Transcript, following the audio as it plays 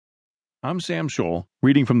I'm Sam Scholl,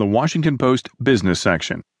 reading from the Washington Post business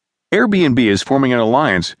section. Airbnb is forming an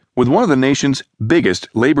alliance with one of the nation's biggest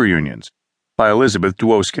labor unions, by Elizabeth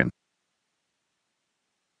Dwoskin.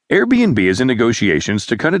 Airbnb is in negotiations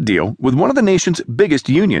to cut a deal with one of the nation's biggest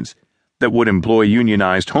unions that would employ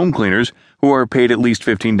unionized home cleaners who are paid at least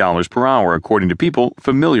 $15 per hour, according to people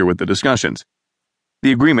familiar with the discussions.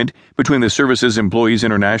 The agreement between the Services Employees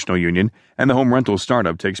International Union and the home rental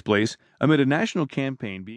startup takes place amid a national campaign being